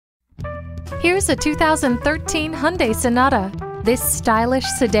Here's a 2013 Hyundai Sonata. This stylish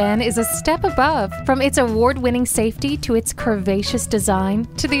sedan is a step above, from its award-winning safety to its curvaceous design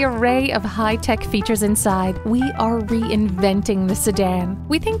to the array of high-tech features inside. We are reinventing the sedan.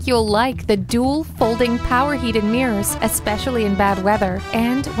 We think you'll like the dual folding power heated mirrors, especially in bad weather.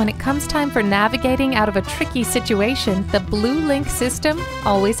 And when it comes time for navigating out of a tricky situation, the Blue Link system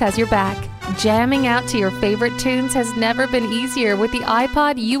always has your back. Jamming out to your favorite tunes has never been easier with the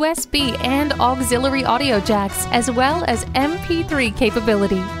iPod USB and auxiliary audio jacks, as well as MP3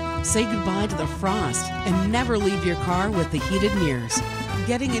 capability. Say goodbye to the frost and never leave your car with the heated mirrors.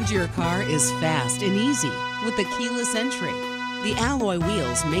 Getting into your car is fast and easy with the keyless entry. The alloy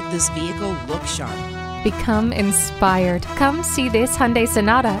wheels make this vehicle look sharp. Become inspired. Come see this Hyundai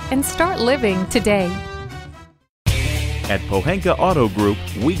Sonata and start living today. At Pohanka Auto Group,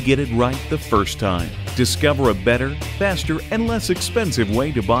 we get it right the first time. Discover a better, faster, and less expensive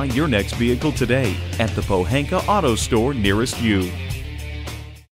way to buy your next vehicle today at the Pohanka Auto Store nearest you.